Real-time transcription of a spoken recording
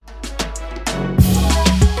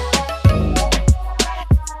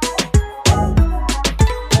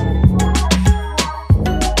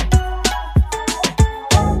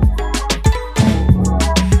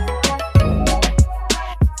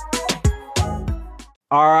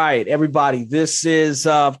All right, everybody. This is,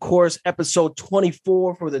 of course, episode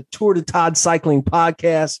 24 for the Tour de Todd Cycling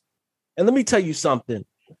Podcast. And let me tell you something.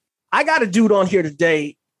 I got a dude on here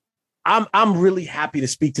today. I'm really happy to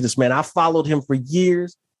speak to this man. I followed him for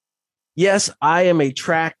years. Yes, I am a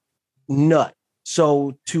track nut.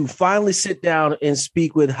 So to finally sit down and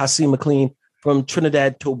speak with Hasim McLean from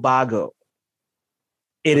Trinidad Tobago,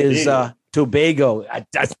 it is Tobago. I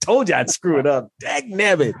told you I'd screw it up.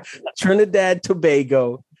 Dagnabbit. Trinidad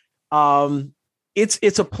Tobago.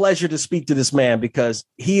 It's a pleasure to speak to this man because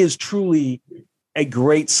he is truly a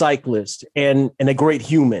great cyclist and a great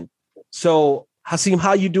human. So, Hasim,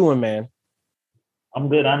 how you doing, man? I'm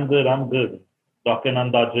good. Ducking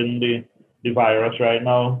and dodging the virus right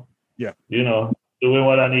now. Yeah. Doing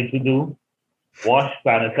what I need to do. Wash,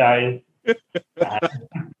 sanitize.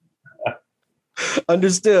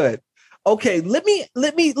 Understood. Okay, let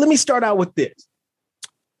me start out with this.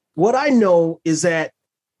 What I know is that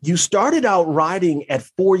you started out riding at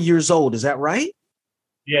 4 years old. Is that right?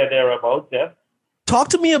 Yeah, thereabouts, yeah. Talk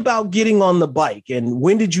to me about getting on the bike and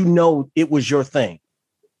when did you know it was your thing?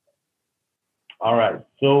 All right.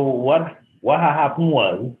 So what happened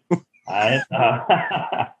was,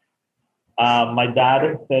 my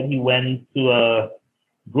dad said he went to a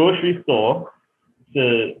grocery store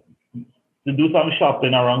to do some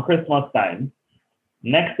shopping around Christmas time.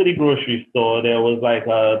 Next to the grocery store, there was like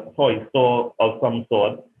a toy store of some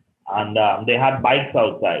sort, and they had bikes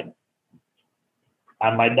outside.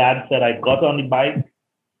 And my dad said I got on the bike,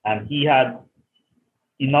 and he had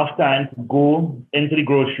enough time to go into the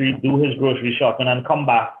grocery, do his grocery shopping, and come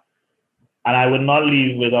back. And I would not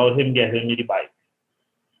leave without him getting me the bike.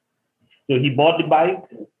 So he bought the bike.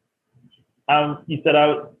 He said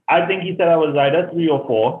I think he said I was either 3 or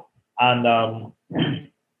 4. And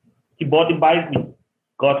he bought the bike, we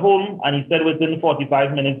got home, and he said within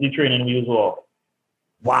 45 minutes the training wheels were off.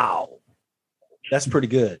 Wow. That's pretty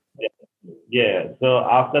good. Yeah. So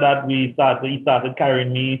after that, he started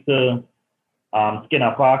carrying me to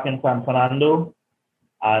Skinner Park in San Fernando,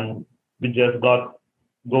 and we just got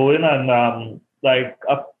going. And like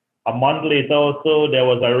a month later or so, there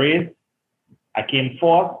was a race. I came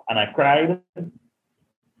fourth, and I cried.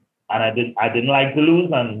 And I didn't like to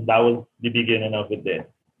lose, and that was the beginning of it there.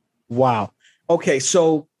 Wow. Okay,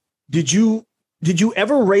 so did you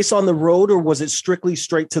ever race on the road, or was it strictly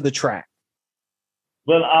straight to the track?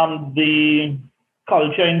 Well, the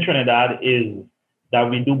culture in Trinidad is that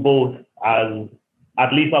we do both, as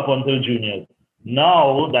at least up until juniors.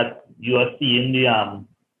 Now that you are seeing the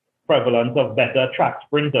prevalence of better track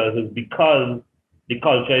sprinters is because the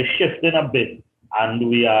culture is shifting a bit, and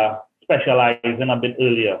we are specializing a bit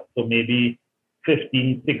earlier. So maybe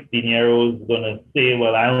 15, 16-year-olds going to say,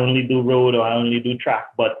 well, I only do road or I only do track.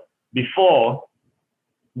 But before,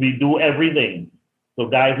 we do everything. So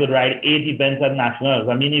guys would ride 8 events at nationals.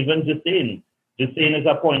 I mean, even Justine is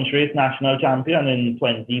a points race national champion in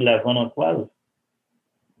 2011 or 12.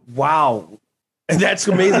 Wow. And that's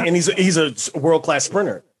amazing. And he's a world-class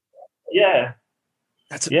sprinter. Yeah.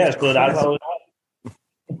 That's so that's how it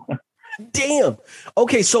happens. Damn.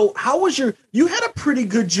 Okay, so how was you had a pretty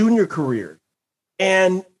good junior career.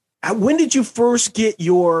 And when did you first get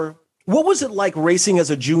what was it like racing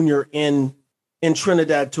as a junior in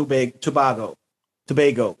Trinidad Tobago?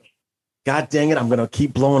 God dang it, I'm going to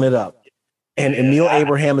keep blowing it up. And Emil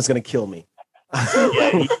Abraham is going to kill me.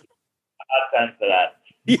 Yeah, time for that.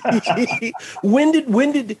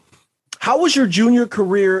 How was your junior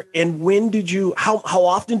career, and how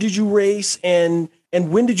often did you race, and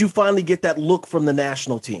when did you finally get that look from the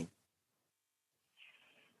national team?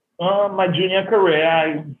 My junior career,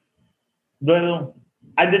 I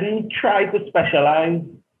didn't try to specialize,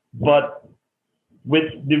 but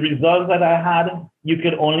with the results that I had, you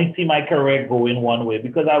could only see my career going one way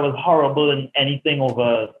because I was horrible in anything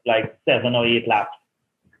over like 7 or 8 laps.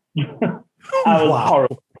 I was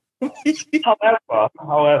horrible.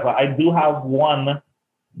 However, I do have one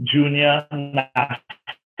junior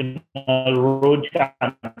national road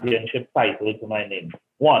championship title to my name.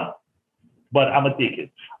 One. But I'm going to take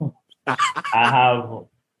it. I have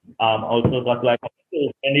also got like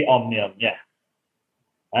in the Omnium. Yeah.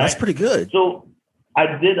 That's pretty good. So I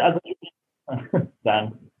did as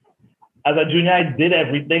a junior, I did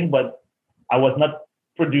everything, but I was not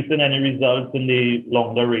producing any results in the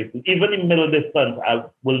longer races. Even in middle distance, I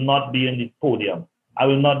will not be in the podium. I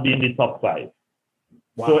will not be in the top 5.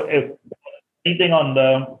 Wow. So if anything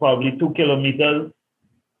under probably 2 kilometers,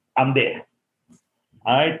 I'm there.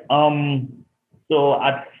 All right. So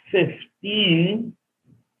at 15,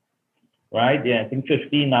 right? Yeah, I think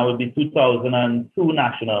 15 now would be 2002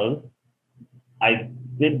 nationals. I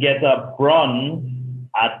did get a bronze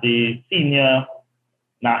at the senior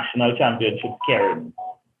national championship carrying.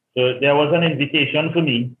 So there was an invitation for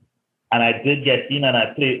me, and I did get in, and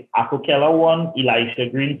I played. Ako Keller won, Elisha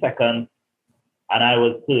Green second, and I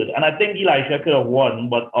was third. And I think Elisha could have won,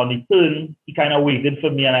 but on the turn, he kind of waited for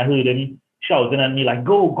me, and I heard him shouting at me like,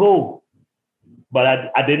 go, go.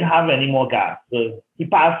 But I didn't have any more gas. So he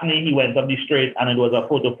passed me, he went up the straight, and it was a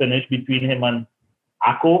photo finish between him and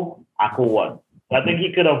Ako. Ako won. So I think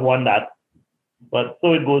he could have won that, but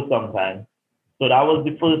so it goes sometimes. So that was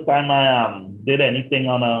the first time I did anything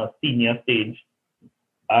on a senior stage.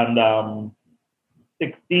 And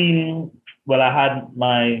 16, well, I had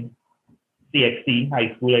my CXC,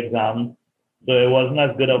 high school exams, so it wasn't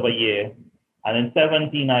as good of a year. And in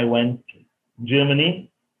 17, I went to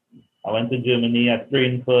Germany. I went to Germany. I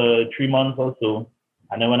trained for 3 months or so.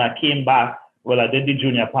 And then when I came back, well, I did the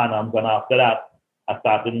junior Pan Ams, and after that, I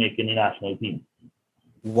started making the national team.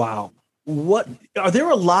 Wow. What are there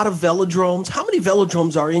a lot of velodromes? How many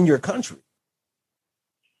velodromes are in your country?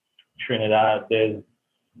 Trinidad, there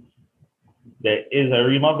is a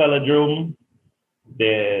Rima Velodrome.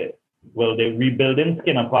 They're rebuilding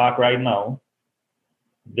Skinner Park right now.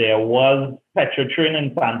 There was Petrotrin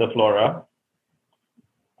in Santa Flora.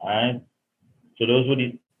 All right. So those were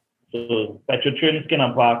Petrotrin,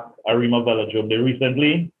 Skinner Park, Arima Velodrome. They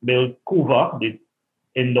recently built Kuva, the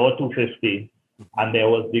indoor 250, and there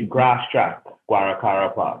was the grass track,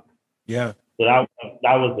 Guaracara Park. Yeah. So that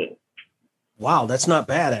was it. Wow, that's not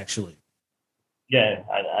bad actually. Yeah,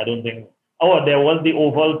 I don't think. Oh, there was the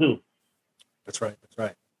oval too. That's right.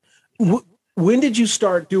 When did you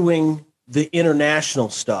start doing the international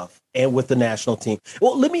stuff and with the national team?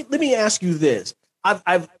 Well, let me ask you this.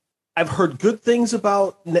 I've heard good things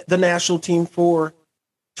about the national team for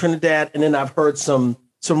Trinidad, and then I've heard some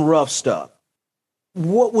rough stuff.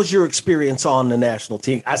 What was your experience on the national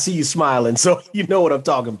team? I see you smiling, so you know what I'm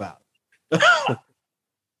talking about.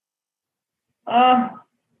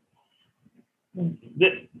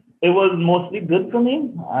 It was mostly good for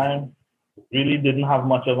me. I really didn't have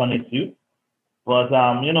much of an issue, but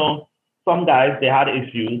some guys, they had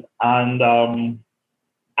issues, and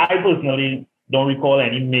I personally don't recall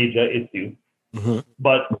any major issue. Mm-hmm.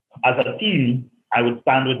 But as a team, I would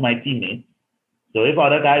stand with my teammates. So if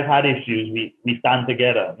other guys had issues, we stand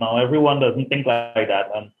together. Now, everyone doesn't think like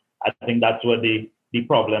that, and I think that's what the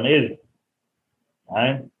problem is.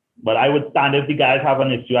 Right? But I would stand if the guys have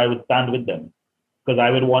an issue. I would stand with them because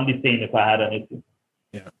I would want the same if I had an issue.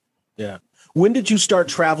 Yeah. When did you start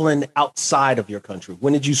traveling outside of your country?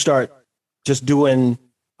 When did you start just doing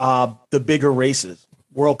the bigger races,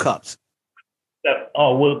 World Cups?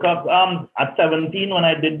 World Cup. At 17, when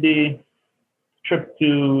I did the trip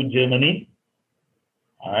to Germany.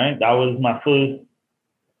 All right, that was my first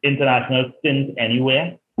international stint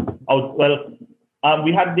anywhere.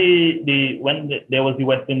 We had there was the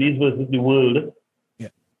West Indies versus the World. Yeah.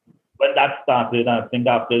 When that started, I think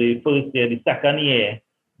after the first year, the second year,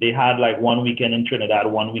 they had like 1 weekend in Trinidad,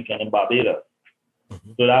 1 weekend in Barbados.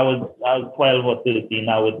 Mm-hmm. So that was 12 or 13.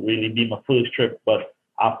 That would really be my first trip. But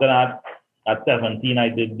after that, at 17, I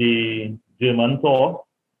did the German tour.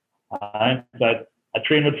 So I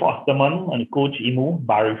trained with Fosterman and Coach Emu,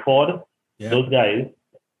 Barry Ford, those guys.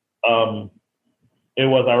 It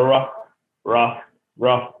was a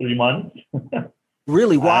rough 3 months.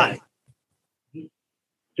 Really? Why?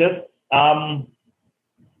 Just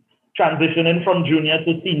transitioning from junior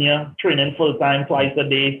to senior, training full time, twice a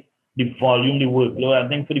day, the volume, the workload. I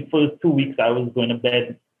think for the first 2 weeks, I was going to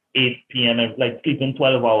bed 8 p.m., like sleeping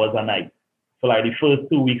 12 hours a night. For like the first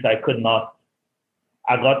 2 weeks, I could not.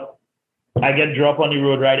 I get dropped on the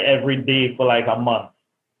road ride every day for like a month.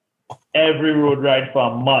 Every road ride for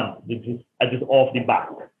a month. I just off the back.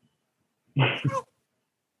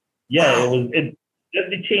 It just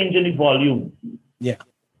the change in the volume. Yeah.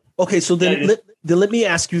 Okay, so then let me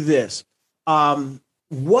ask you this.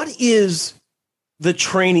 What is the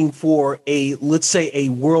training for let's say a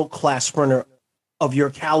world-class sprinter of your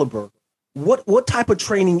caliber? What type of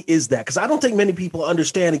training is that? Because I don't think many people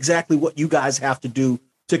understand exactly what you guys have to do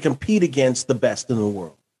to compete against the best in the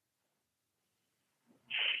world.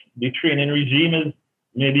 The training regime is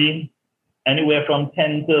maybe anywhere from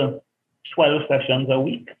 10 to 12 sessions a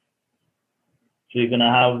week. So you're going to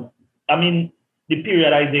have, the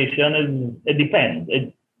periodization it depends.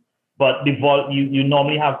 But you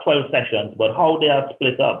normally have 12 sessions, but how they are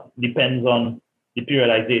split up depends on the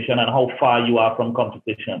periodization and how far you are from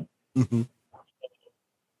competition. Mm-hmm.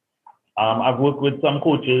 I've worked with some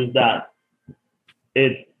coaches that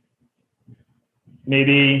it's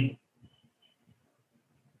maybe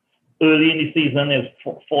early in the season is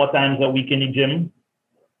 4 times a week in the gym.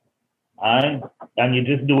 And and you're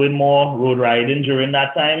just doing more road riding during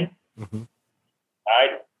that time, Mm-hmm. all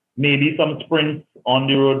right, maybe some sprints on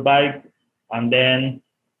the road bike, and then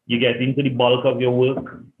you get into the bulk of your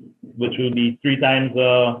work, which will be three times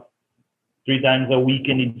a week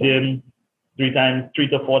in the gym, 3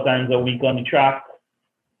 to 4 times a week on the track,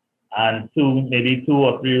 and maybe 2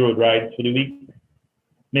 or 3 road rides for the week.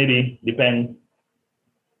 Maybe, depends.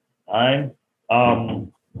 All right.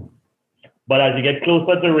 But as you get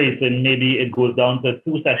closer to racing, maybe it goes down to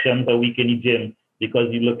 2 sessions a week in the gym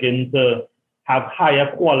because you're looking to have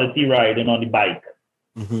higher quality riding on the bike.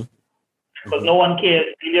 Mm-hmm. Because no one cares,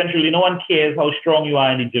 really and truly, no one cares how strong you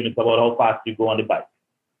are in the gym. It's about how fast you go on the bike.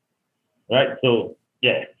 Right? So,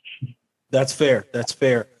 yeah. That's fair. That's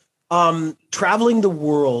fair. Traveling the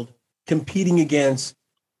world, competing against,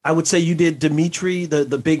 I would say you did Dimitri,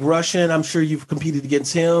 the big Russian. I'm sure you've competed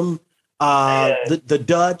against him. The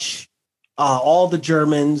Dutch, all the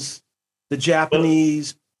Germans, the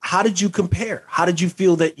Japanese. How did you compare? How did you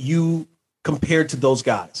feel that you compared to those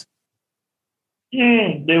guys?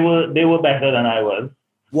 They were better than I was.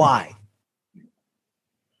 Why?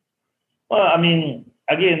 Well, I mean,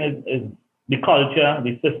 again, it's the culture,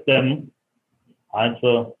 the system, and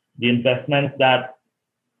so the investments that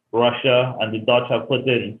Russia and the Dutch have put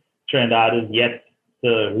in Trinidad is yet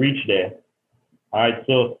to reach there. All right,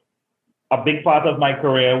 so a big part of my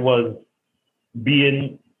career was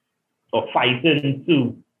being or fighting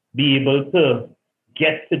to be able to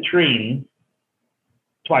get to train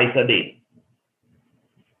twice a day.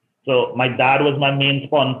 So my dad was my main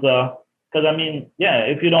sponsor because, I mean, yeah,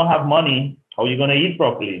 if you don't have money, how are you going to eat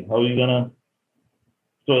properly? How are you going to?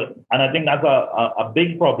 So, and I think that's a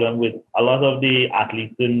big problem with a lot of the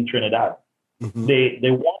athletes in Trinidad. Mm-hmm.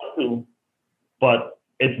 They want to, but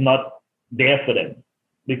it's not there for them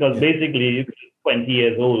because basically if you're 20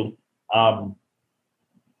 years old,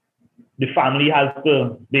 the family has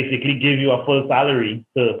to basically give you a full salary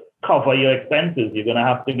to cover your expenses. You're going to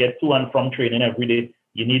have to get to and from training every day.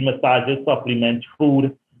 You need massages, supplements,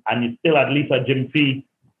 food, and you still at least a gym fee.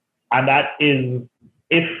 And that is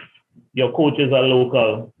if your coaches are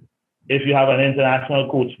local. If you have an international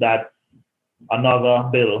coach, that's another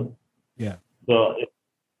bill. Yeah. So,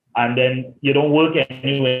 and then you don't work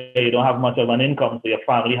anyway. You don't have much of an income, so your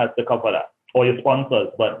family has to cover that, or your sponsors.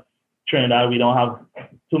 But Trinidad, we don't have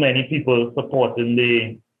too many people supporting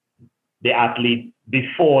the athletes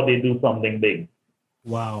before they do something big.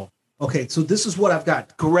 Wow. Okay, so this is what I've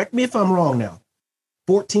got. Correct me if I'm wrong now.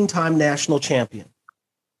 14-time national champion,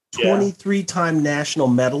 23-time national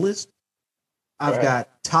medalist. I've got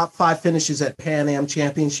top 5 finishes at Pan Am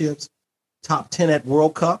Championships, top 10 at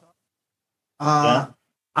World Cup.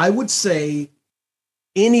 I would say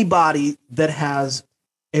anybody that has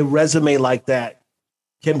a resume like that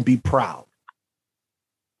can be proud.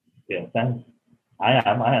 Yeah, thanks. I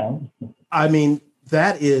am. I mean,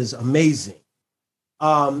 that is amazing.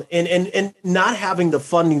 And not having the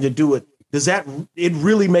funding to do it, it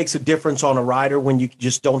really makes a difference on a rider when you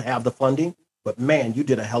just don't have the funding. But man, you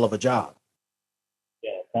did a hell of a job.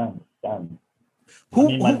 Yeah, thanks.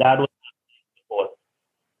 My dad was support.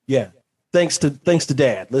 Yeah. Thanks to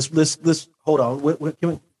Dad. Let's hold on.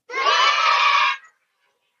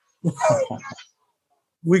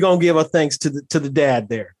 We're gonna give a thanks to the dad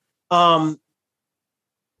there. Who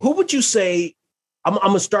would you say? I'm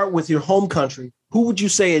gonna start with your home country. Who would you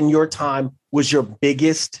say in your time was your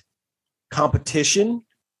biggest competition?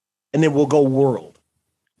 And then we'll go world.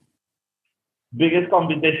 Biggest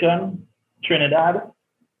competition, Trinidad,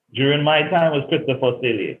 during my time was Christopher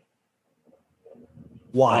Saillier.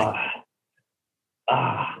 Why?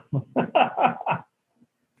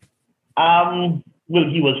 Well,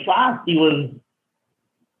 he was fast.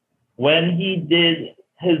 When he did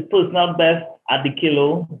his personal best at the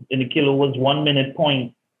kilo was 1 minute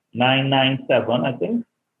point 997, I think.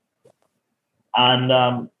 And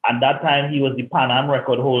at that time, he was the Pan Am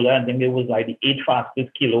record holder. I think it was like the 8th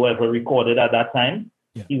fastest kilo ever recorded at that time.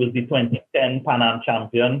 Yeah. He was the 2010 Pan Am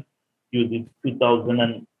champion. He was the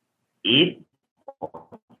 2008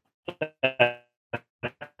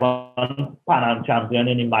 Pan Am champion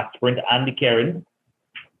in the max sprint and the Karen.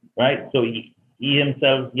 Right? So he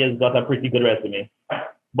himself, he has got a pretty good resume.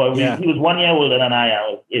 But he was 1 year older than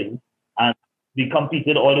I is. And we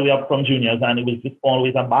competed all the way up from juniors, and it was just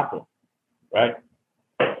always a battle. Right?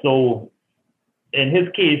 So in his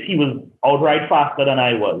case, he was outright faster than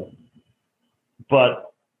I was.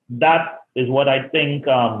 But that is what I think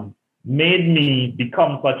made me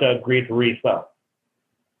become such a great racer.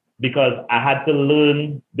 Because I had to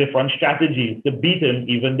learn different strategies to beat him,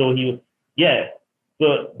 even though he was,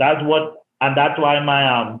 So that's why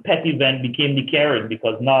my pet event became the Karen,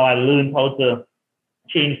 because now I learned how to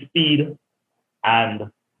change speed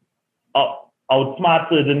and outsmart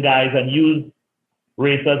certain guys and use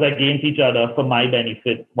racers against each other for my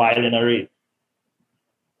benefit while in a race.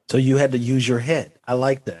 So you had to use your head. I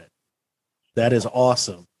like that. That is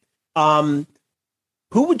awesome.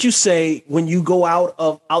 Who would you say when you go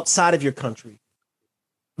outside of your country?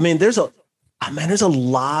 I mean, there's a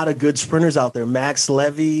lot of good sprinters out there. Max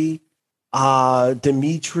Levy,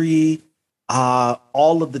 Dimitri,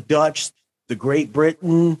 all of the Dutch, the Great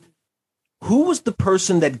Britain. Who was the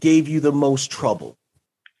person that gave you the most trouble?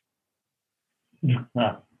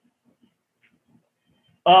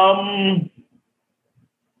 On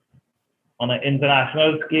an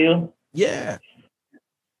international scale? Yeah.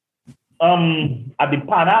 At the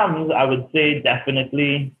Pan Ams, I would say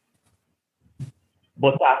definitely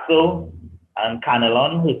Botasso and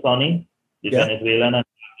Canelon, Husoni, the Venezuelan and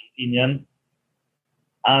Argentinian.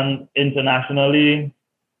 And internationally,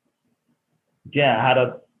 I had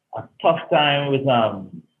a tough time with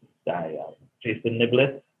Jason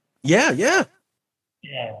Niblet. Yeah. Yeah.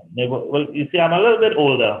 Well, you see, I'm a little bit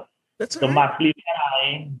older. That's so right. Max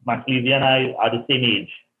Levy and I are the same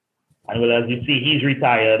age. And well, as you see, he's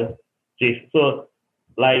retired. So,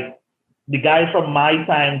 like, the guys from my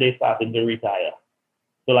time, they started to retire.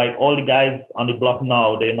 So, like, all the guys on the block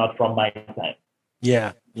now, they're not from my time.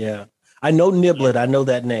 Yeah. I know Niblet. I know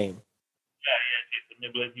that name. Yeah,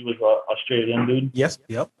 Jason Niblet. He was an Australian dude. Yes.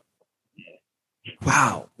 Yep.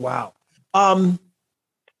 Yeah. Wow.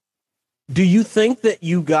 Do you think that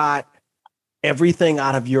you got everything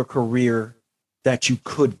out of your career that you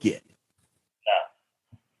could get?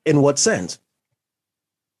 Yeah. In what sense?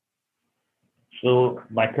 So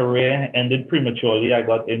my career ended prematurely. I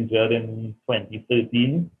got injured in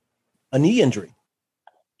 2013. A knee injury?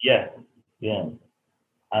 Yeah.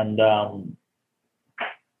 And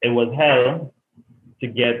it was hell to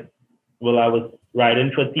get, I was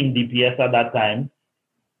riding for Team DPS at that time.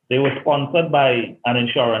 They were sponsored by an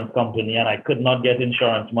insurance company and I could not get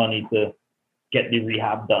insurance money to get the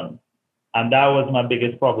rehab done. And that was my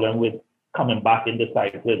biggest problem with coming back into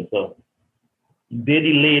cycling. So they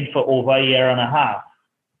delayed for over a year and a half.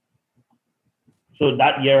 So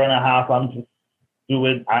that year and a half, I'm just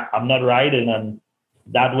doing, I'm not riding. And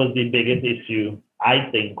that was the biggest issue, I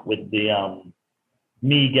think, with the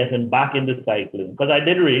me getting back into cycling. Because I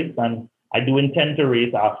did race and I do intend to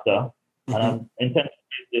race after. And I'm intend to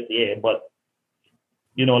race this year. But,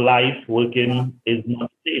 life, working is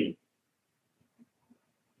not the same.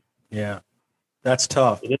 Yeah, that's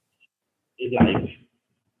tough. It's life.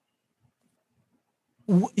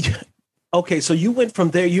 Okay, so you went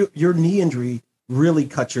from there. Your knee injury really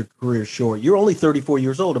cut your career short. You're only 34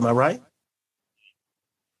 years old, am I right?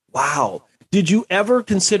 Wow. Did you ever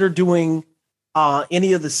consider doing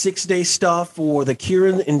any of the 6-day stuff or the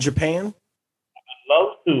Kirin in Japan? I would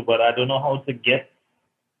love to, but I don't know how to get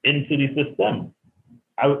into the system.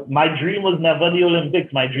 My dream was never the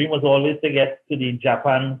Olympics. My dream was always to get to the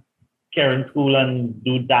Japan Kirin school and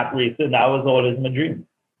do that racing. That was always my dream.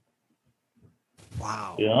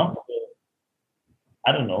 Wow.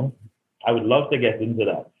 I don't know. I would love to get into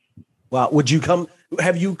that. Wow.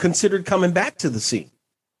 Have you considered coming back to the scene?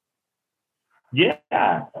 Yeah,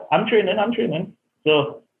 I'm training.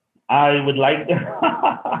 So I would like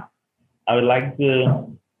to,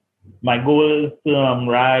 my goal is to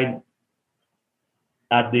ride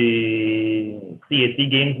at the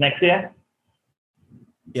CAC Games next year.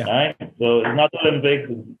 Yeah. All right. So it's not Olympics,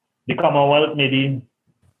 the Commonwealth maybe,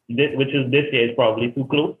 which is this year, is probably too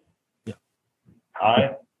close. Yeah. All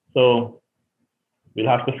right. So we'll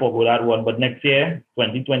have to forego that one. But next year,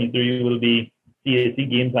 2023, will be CAC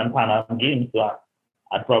Games and Pan Am Games. So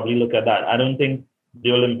I'd probably look at that. I don't think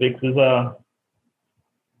the Olympics is a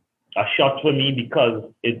shot for me because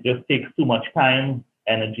it just takes too much time,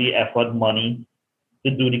 energy, effort, money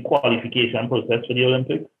to do the qualification process for the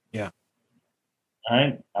Olympics. Yeah. All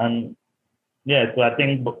right. And so I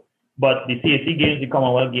think, but the CAC Games, the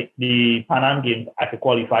Commonwealth Games, the Pan Am Games, I could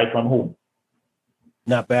qualify from home.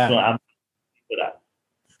 Not bad. So I'm for that.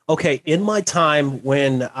 Okay. In my time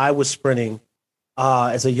when I was sprinting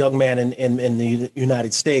as a young man in the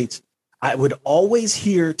United States, I would always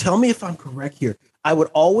hear, tell me if I'm correct here, I would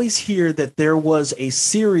always hear that there was a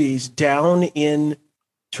series down in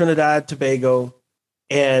Trinidad, Tobago,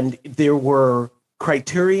 and there were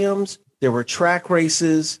criteriums, there were track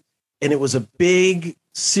races, and it was a big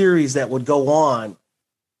series that would go on.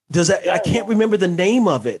 I can't remember the name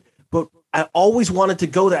of it, but I always wanted to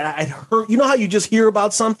go there. I'd heard, you know how you just hear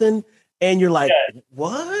about something and you're like,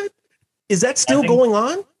 what? Is that still going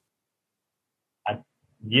on?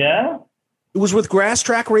 Yeah. It was with grass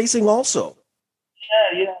track racing also.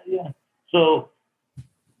 Yeah. So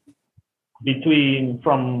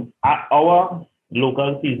from our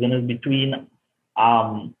local season is between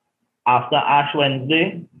after Ash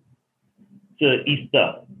Wednesday to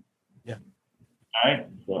Easter. Yeah. All right.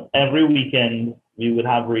 So every weekend we would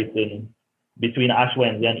have racing between Ash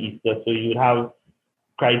Wednesday and Easter. So you would have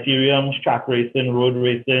criteriums, track racing, road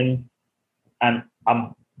racing, and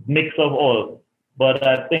mix of all. But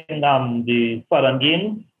I think the Southern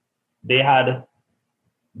Games, they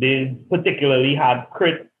particularly had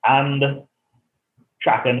crit and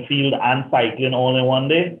track and field and cycling all in one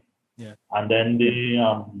day. Yeah. And then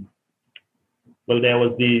there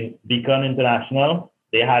was the Beacon International.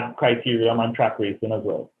 They had criterium and track racing as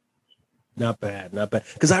well. Not bad, not bad.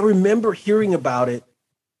 Because I remember hearing about it,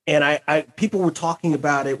 and I people were talking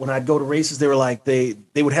about it when I'd go to races. They were like they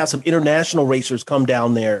would have some international racers come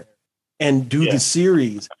down there and do the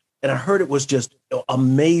series, and I heard it was just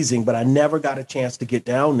amazing. But I never got a chance to get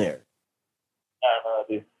down there.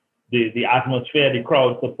 The atmosphere, the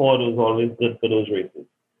crowd support was always good for those races.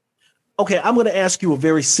 Okay, I'm going to ask you a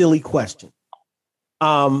very silly question.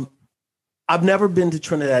 I've never been to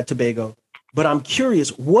Trinidad and Tobago, but I'm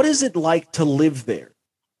curious, what is it like to live there?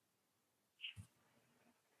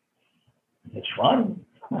 It's fun.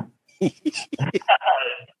 The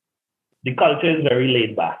culture is very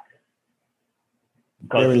laid back.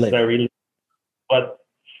 But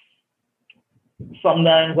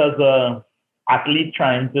sometimes as a athlete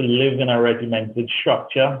trying to live in a regimented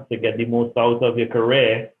structure to get the most out of your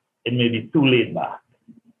career, it may be too laid back.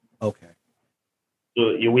 Okay.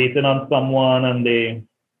 So you're waiting on someone and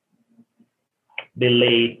they're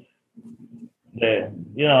late.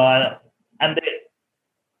 And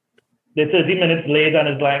they're 30 minutes late and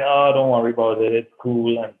it's like, oh, don't worry about it. It's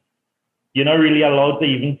cool. And you're not really allowed to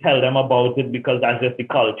even tell them about it because that's just the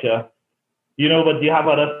culture. But you have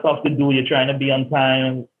other stuff to do. You're trying to be on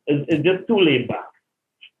time. It's just too laid back.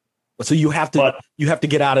 So you have to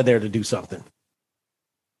get out of there to do something.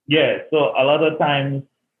 Yeah. So a lot of times,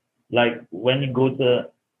 like when you go to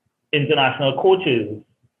international coaches,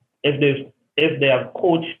 if they have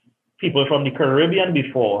coached people from the Caribbean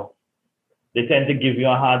before, they tend to give you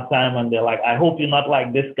a hard time and they're like, I hope you're not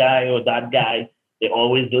like this guy or that guy. They're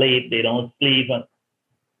always late. They don't sleep. And,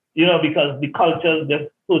 because the culture is just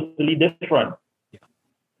totally different.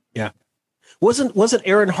 Yeah. Wasn't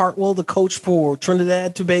Aaron Hartwell the coach for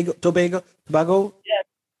Trinidad, Tobago? Yeah.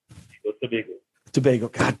 Tobago.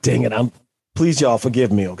 God dang it. Please, y'all,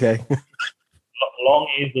 forgive me, okay? Long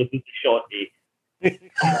A versus short A.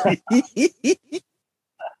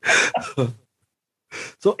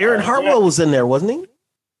 So Aaron Hartwell was in there, wasn't he?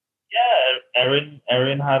 Yeah,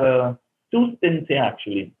 Aaron had two stints here,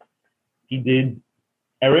 actually. He did.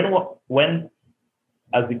 Aaron went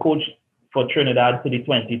as the coach for Trinidad to the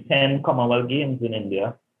 2010 Commonwealth Games in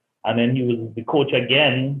India. And then he was the coach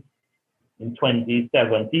again in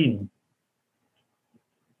 2017.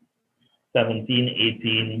 17,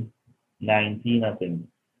 18, 19, I think.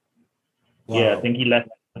 Wow. Yeah, I think he left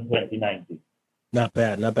in 2019. Not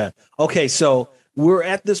bad. Okay, so we're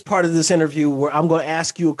at this part of this interview where I'm going to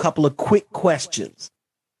ask you a couple of quick questions.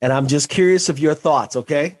 And I'm just curious of your thoughts,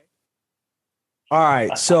 okay? All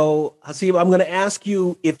right, so Haseeb, I'm going to ask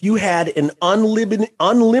you if you had an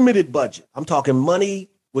unlimited budget. I'm talking money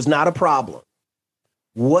was not a problem.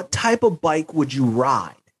 What type of bike would you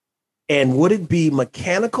ride? And would it be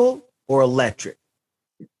mechanical or electric?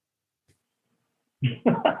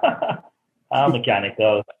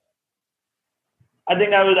 Mechanical. I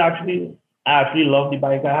think I actually love the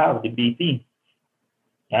bike I have, the BT.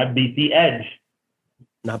 I have BT Edge.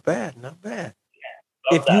 Not bad. Yeah,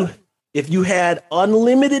 if you had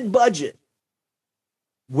unlimited budget,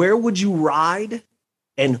 where would you ride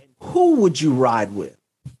and who would you ride with?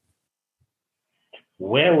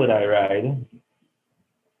 Where would I ride?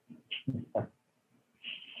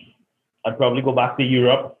 I'd probably go back to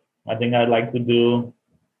Europe. I think I'd like to do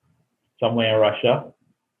somewhere in Russia.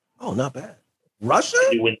 Oh, not bad. Russia?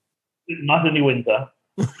 Not in the winter.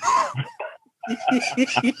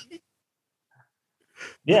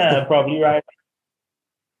 Yeah, I'd probably ride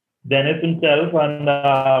Dennis himself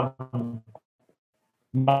and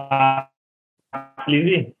Max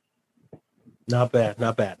Levy. Not bad.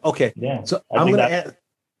 Okay. Yeah. So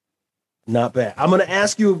not bad. I'm going to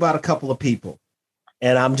ask you about a couple of people,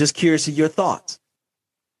 and I'm just curious of your thoughts.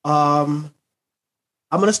 I'm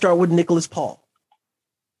going to start with Nicholas Paul.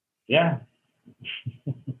 Yeah.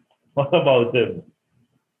 What about him?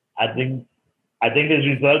 I think his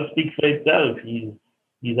results speak for itself.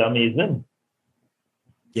 He's amazing.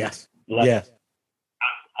 Yes. Yes.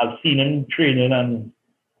 I've seen him training and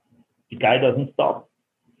the guy doesn't stop.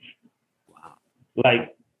 Wow.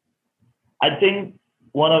 Like, I think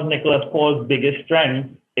one of Nicholas Paul's biggest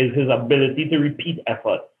strengths is his ability to repeat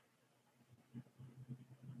efforts.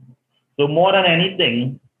 So more than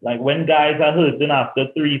anything, like when guys are hurting after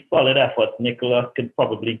 3 solid efforts, Nicholas could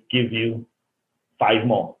probably give you 5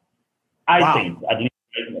 more. I think, at least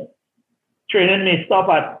 5 more. Training may stop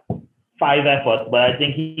at 5 efforts, but I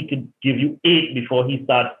think he could give you 8 before he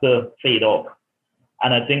starts to fade off.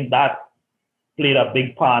 And I think that played a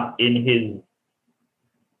big part in his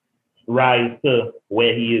rise to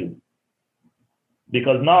where he is.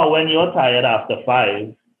 Because now when you're tired after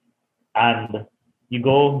 5 and you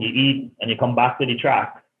go, you eat, and you come back to the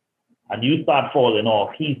track and you start falling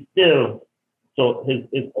off, he's still, so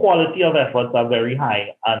his quality of efforts are very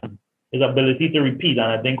high and his ability to repeat.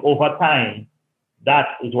 And I think over time,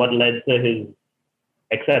 that is what led to his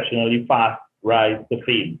exceptionally fast rise to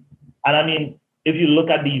fame. And I mean, if you look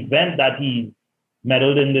at the event that he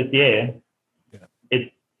medaled in this year, it's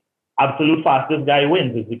absolute fastest guy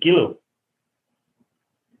wins. It's the kilo.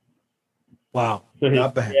 Wow. So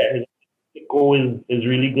not bad. His goal is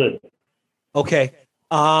really good. Okay.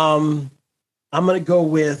 I'm going to go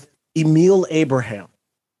with Emil Abraham.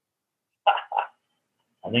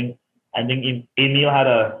 I think Emil had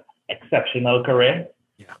an exceptional career.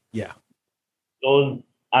 Yeah. Those,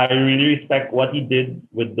 I really respect what he did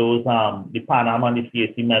with those the Pan Am and the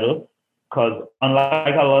CAC medals, because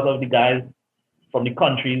unlike a lot of the guys from the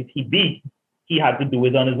countries he beat, he had to do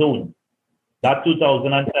it on his own. That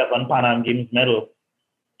 2007 Pan Am Games medal,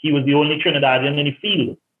 he was the only Trinidadian in the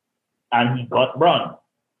field, and he got bronze.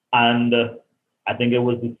 And I think it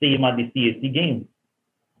was the same at the CAC Games.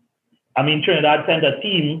 I mean, Trinidad sent a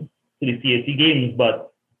team to the CAC Games,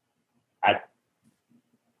 but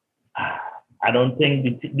I don't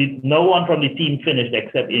think no one from the team finished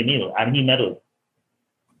except Emil, and he medaled.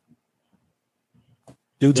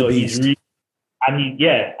 Dude's a beast. And he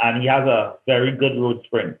has a very good road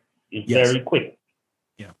sprint. He's very quick.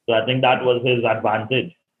 Yeah. So I think that was his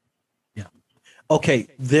advantage. Yeah. Okay,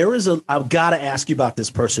 I've got to ask you about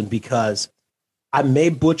this person because I may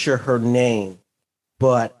butcher her name,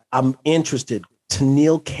 but I'm interested.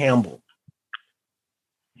 Tennille Campbell.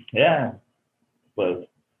 Yeah. But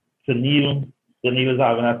Tennille is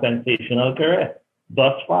having a sensational career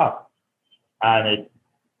thus far. And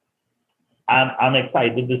I'm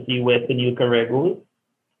excited to see where Tennille's career goes.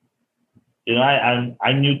 You know,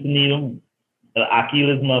 I knew Tennille.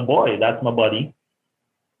 Akil is my boy. That's my buddy.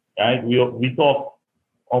 Right? We talk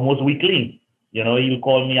almost weekly. You know, he'll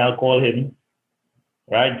call me, I'll call him.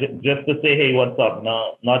 Right? Just to say, hey, what's up?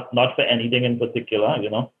 No, not for anything in particular, you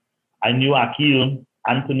know. I knew Akil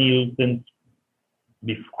and Tennille since,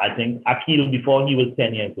 I think, Akil before he was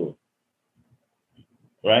 10 years old.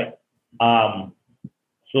 Right?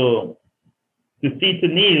 So to see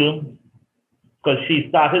Tennille, because she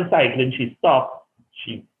started cycling, she stopped,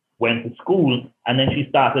 she went to school, and then she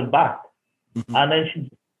started back. Mm-hmm. And then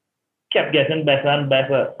she kept getting better and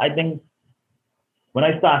better. I think when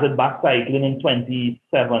I started back cycling in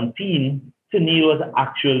 2017, Tennille was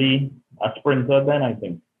actually a sprinter then, I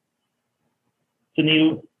think.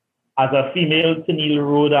 Tennille, as a female, Tennille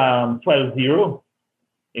rode 12-0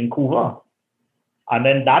 in Couva. And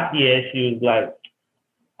then that year, she was like,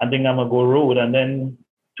 I think I'm going to go road. And then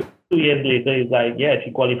 2 years later, it's like, yeah,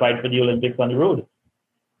 she qualified for the Olympics on the road.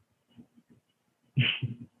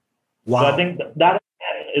 Wow. So I think that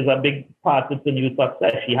is a big part of Tennille's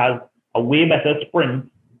success. She has a way better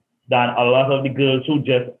sprint than a lot of the girls who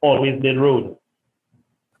just always did road.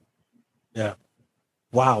 Yeah.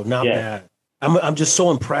 Wow, not bad. I'm just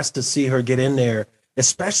so impressed to see her get in there,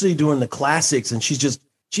 especially during the classics. And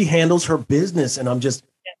she handles her business. And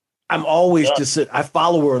I'm always I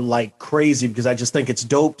follow her like crazy because I just think it's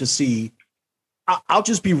dope to see. I'll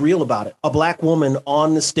just be real about it. A Black woman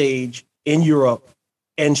on the stage in Europe,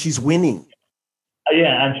 and she's winning.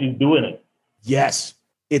 Yeah, and she's doing it. Yes,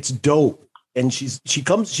 it's dope. And she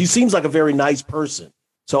seems like a very nice person.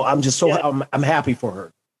 So I'm just I'm happy for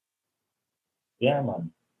her. Yeah,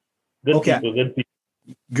 man. Good people.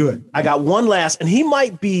 Good. I got one last, and he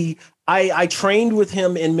might be, I trained with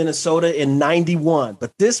him in Minnesota in 91,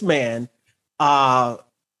 but this man,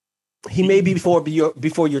 he may be before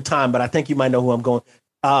your time, but I think you might know who I'm going.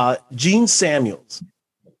 Gene Samuels.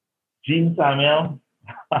 Gene Samuel.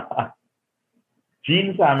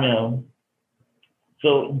 Gene Samuel.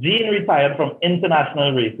 So Gene retired from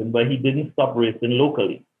international racing, but he didn't stop racing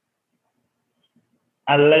locally.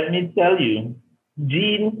 And let me tell you,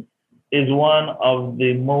 Gene is one of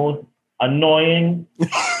the most annoying,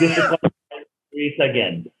 difficult to race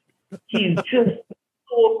against. He's just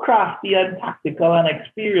so crafty and tactical and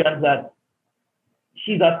experienced that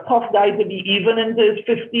he's a tough guy to be, even into his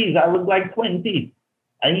 50s. I was like 20.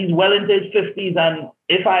 And he's well into his 50s. And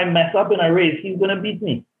if I mess up in a race, he's going to beat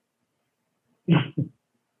me.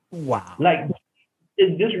 Wow. Like,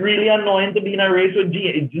 it's just really annoying to be in a race with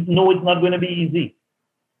G. Just know it's not going to be easy.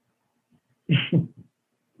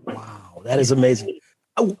 Wow. That is amazing.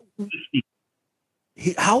 Oh,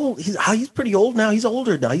 he's pretty old now. He's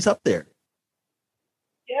older now. He's up there.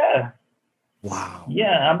 Yeah. Wow.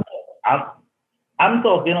 Yeah. I'm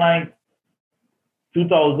talking like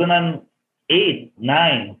 2008,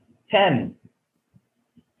 9, 10.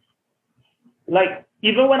 Like,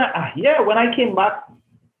 even when I came back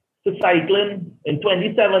to cycling in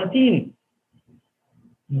 2017,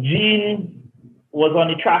 Gene was on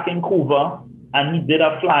the track in Couva and he did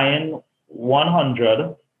a flying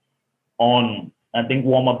 100 on, I think,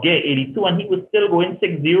 warm-up gear 82, and he was still going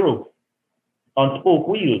 6-0 on spoke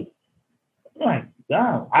wheels. I'm like,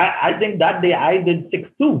 damn. I think that day I did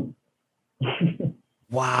 6-2.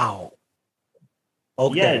 Wow.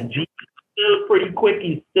 Okay. Yeah, Gene's still pretty quick.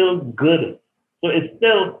 He's still good. So it's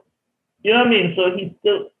still, you know what I mean? So he's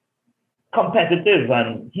still competitive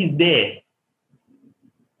and he's there.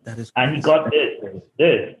 That is crazy. And he got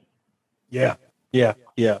this. Yeah.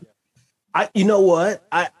 You know what?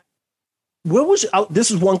 This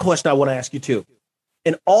is one question I want to ask you too.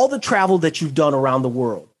 In all the travel that you've done around the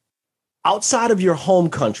world, outside of your home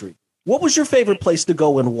country, what was your favorite place to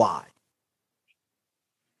go and why?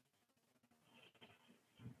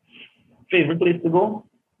 Favorite place to go?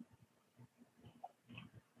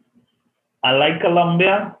 I like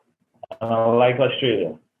Colombia and I like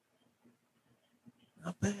Australia.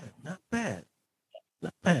 Not bad.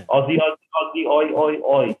 Aussie,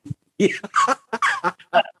 oi. Yeah.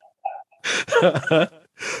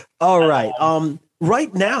 All right.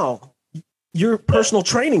 Right now, you're personal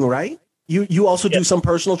training, right? You also do some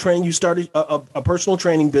personal training. You started a personal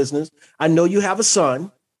training business. I know you have a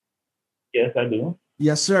son. Yes, I do.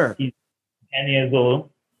 Yes, sir. He's 10 years old.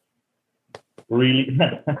 Really,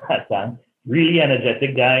 really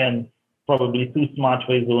energetic guy and probably too smart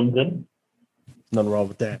for his own good. Nothing wrong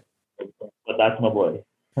with that. But that's my boy.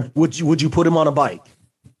 Would you put him on a bike?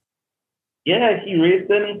 Yeah, he raced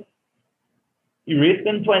in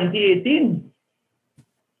 2018.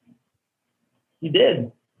 He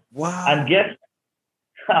did. Wow. And guess,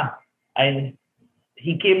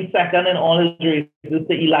 he came second in all his races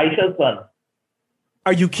to Elisha's son.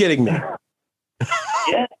 Are you kidding me?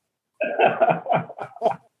 Yeah.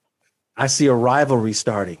 I see a rivalry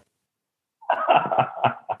starting.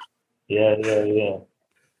 Yeah.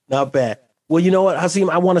 Not bad. Well, you know what, Hasim,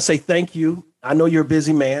 I want to say thank you. I know you're a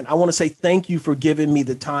busy man. I want to say thank you for giving me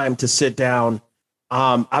the time to sit down.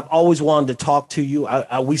 I've always wanted to talk to you.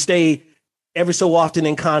 We stay every so often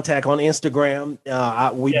in contact on Instagram.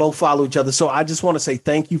 We both follow each other. So I just want to say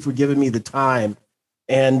thank you for giving me the time.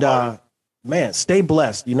 And man, stay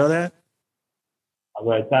blessed. You know that? All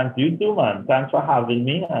right. Thank you too, man. Thanks for having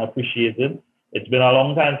me. I appreciate it. It's been a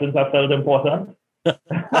long time since I felt important.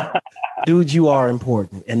 Dude, you are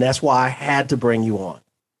important. And that's why I had to bring you on.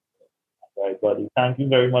 All right, buddy. Thank you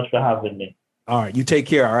very much for having me. All right. You take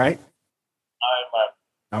care. All right. All right,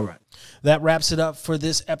 man. All right. That wraps it up for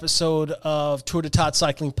this episode of Tour de Todd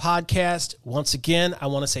Cycling Podcast. Once again, I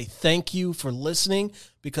want to say thank you for listening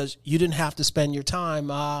because you didn't have to spend your time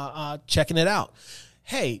checking it out.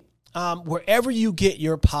 Hey, wherever you get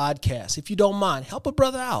your podcast, if you don't mind, help a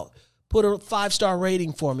brother out. Put a 5-star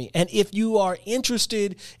rating for me. And if you are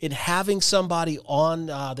interested in having somebody on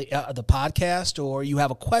the podcast or you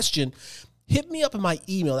have a question, hit me up in my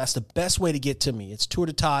email. That's the best way to get to me. It's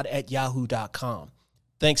tourtotodd@yahoo.com.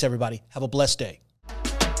 Thanks, everybody. Have a blessed day.